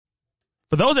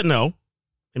For those that know,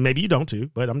 and maybe you don't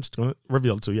too, but I'm just going to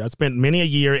reveal it to you. I spent many a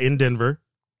year in Denver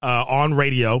on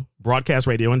radio, broadcast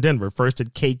radio in Denver, first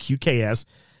at KQKS.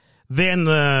 Then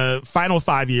the final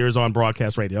 5 years on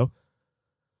broadcast radio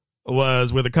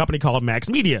was with a company called Max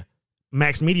Media.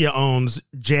 Max Media owns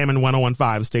Jammin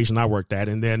 1015, the station I worked at,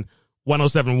 and then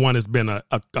 1071 has been a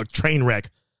train wreck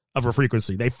of a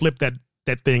frequency. They flip that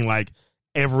thing like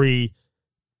every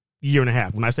year and a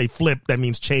half. When I say flip, that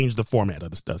means change the format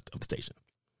of the station.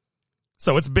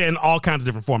 So it's been all kinds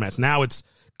of different formats. Now it's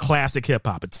classic hip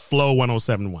hop. It's Flow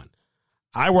 1071.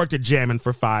 I worked at Jammin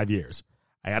for 5 years.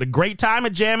 I had a great time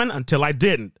at Jammin until I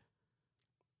didn't.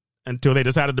 Until they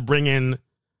decided to bring in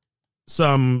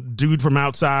some dude from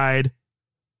outside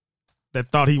that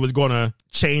thought he was going to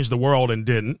change the world and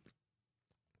didn't.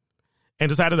 And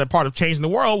decided that part of changing the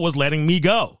world was letting me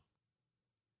go.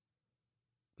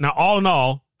 Now, all in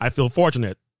all, I feel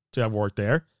fortunate to have worked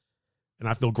there. And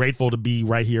I feel grateful to be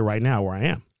right here, right now, where I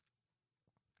am.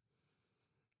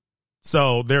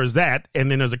 So there's that. And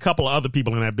then there's a couple of other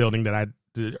people in that building that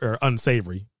are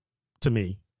unsavory to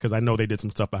me, because I know they did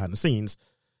some stuff behind the scenes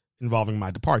involving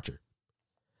my departure.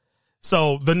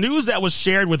 So the news that was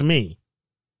shared with me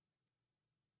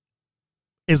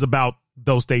is about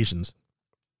those stations.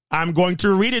 I'm going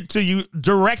to read it to you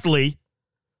directly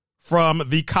from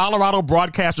the Colorado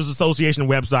Broadcasters Association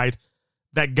website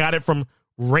that got it from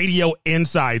Radio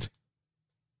Insight.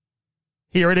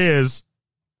 Here it is.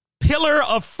 Pillar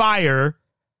of Fire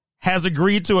has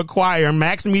agreed to acquire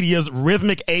Max Media's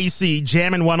Rhythmic AC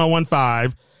Jammin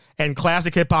 1015 and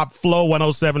Classic Hip Hop Flow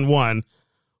 1071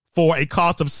 for a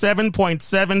cost of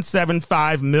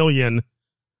 $7.775 million.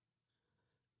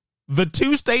 The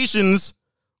two stations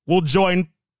will join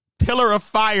Pillar of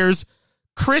Fire's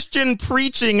Christian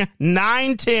Preaching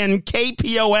 910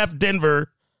 KPOF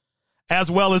Denver, as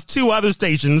well as two other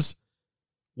stations,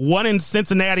 one in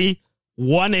Cincinnati,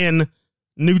 one in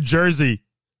New Jersey.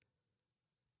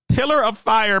 Pillar of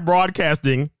Fire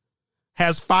Broadcasting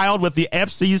has filed with the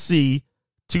FCC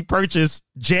to purchase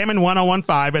Jammin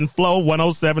 1015 and Flow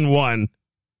 1071.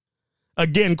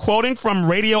 Again, quoting from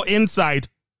Radio Insight,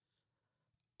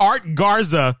 Art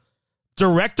Garza,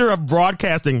 director of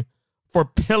broadcasting for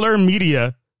Pillar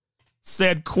Media,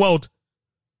 said, quote,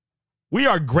 "We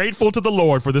are grateful to the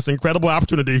Lord for this incredible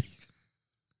opportunity.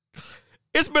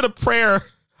 It's been a prayer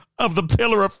of the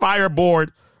Pillar of Fire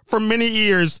board for many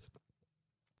years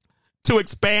to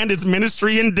expand its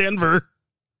ministry in Denver.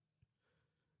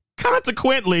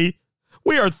 Consequently,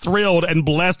 we are thrilled and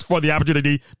blessed for the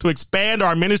opportunity to expand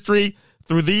our ministry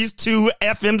through these two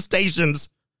FM stations.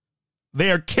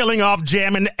 They are killing off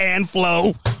Jammin and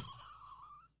Flow."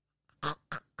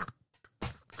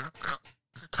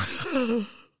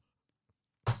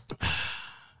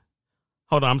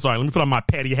 Hold on, I'm sorry. Let me put on my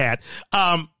petty hat.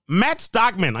 Matt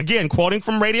Stockman, again, quoting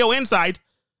from Radio Insight,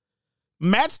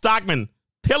 Matt Stockman,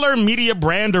 Pillar Media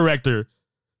brand director,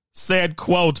 said,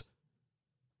 quote,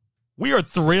 "We are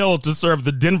thrilled to serve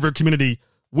the Denver community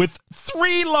with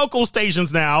 3 local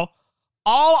stations now,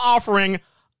 all offering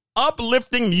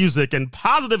uplifting music and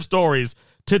positive stories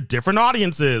to different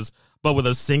audiences, but with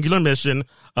a singular mission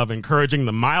of encouraging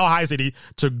the Mile High City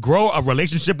to grow a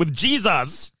relationship with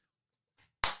Jesus."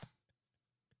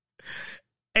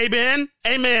 Amen.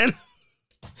 Amen.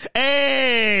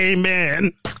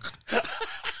 Amen.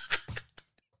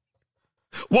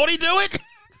 Won't he do it?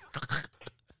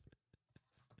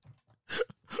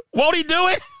 Won't he do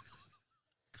it?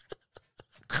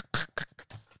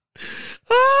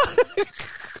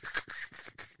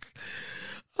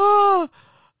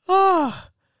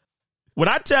 Would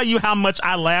I tell you how much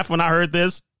I laughed when I heard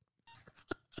this?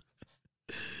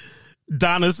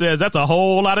 Donna says, "That's a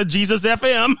whole lot of Jesus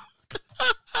FM."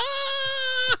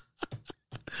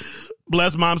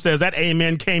 Bless Mom says, "That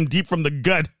amen came deep from the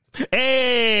gut."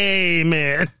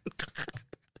 Amen.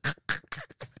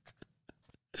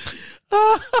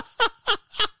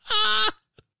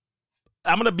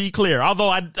 I'm going to be clear. Although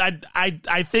I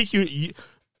think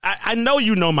I know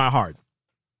you know my heart.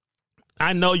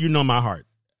 I know you know my heart.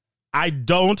 I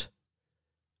don't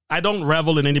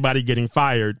revel in anybody getting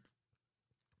fired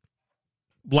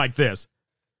like this.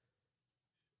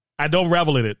 I don't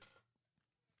revel in it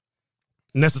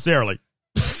necessarily.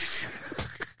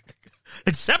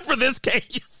 Except for this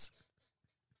case.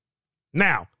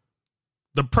 Now,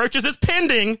 the purchase is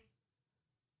pending.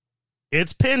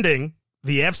 It's pending.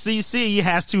 The FCC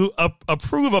has to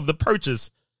approve of the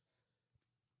purchase.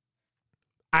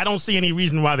 I don't see any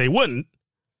reason why they wouldn't,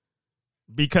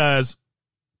 because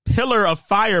Pillar of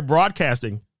Fire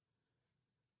Broadcasting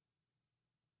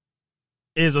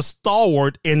is a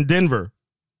stalwart in Denver.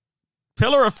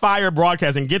 Pillar of Fire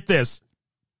Broadcasting, get this,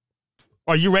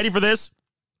 Are you ready for this?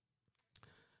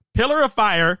 Pillar of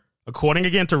Fire, according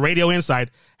again to Radio Insight,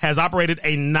 has operated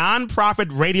a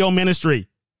nonprofit radio ministry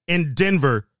in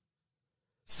Denver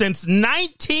since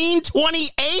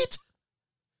 1928.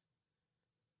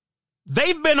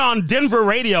 They've been on Denver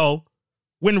radio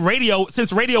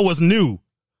since radio was new.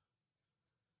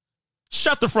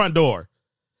 Shut the front door.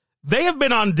 They have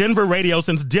been on Denver radio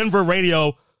since Denver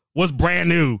radio was brand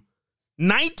new.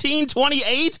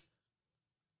 1928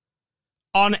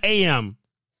 on AM.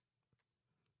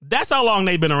 That's how long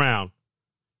they've been around.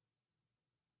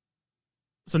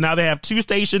 So now they have 2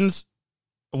 stations,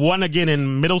 one again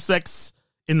in Middlesex,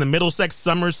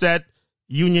 Somerset,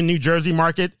 Union, New Jersey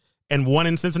market, and one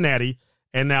in Cincinnati,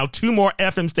 and now 2 more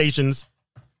FM stations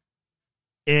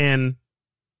in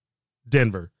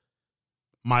Denver.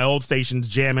 My old stations,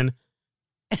 Jammin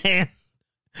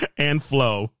and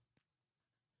Flow,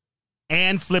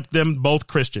 and flipped them both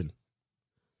Christian.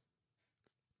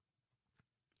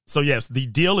 So yes, the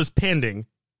deal is pending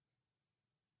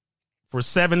for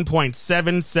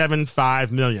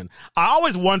 $7.775 million. I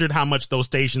always wondered how much those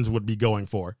stations would be going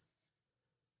for,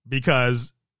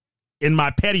 because in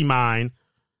my petty mind,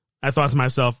 I thought to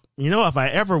myself, if I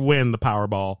ever win the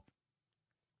Powerball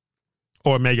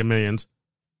or Mega Millions,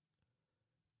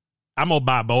 I'm going to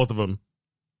buy both of them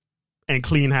and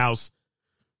clean house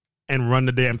and run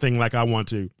the damn thing like I want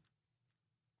to.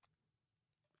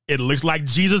 It looks like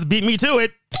Jesus beat me to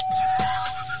it.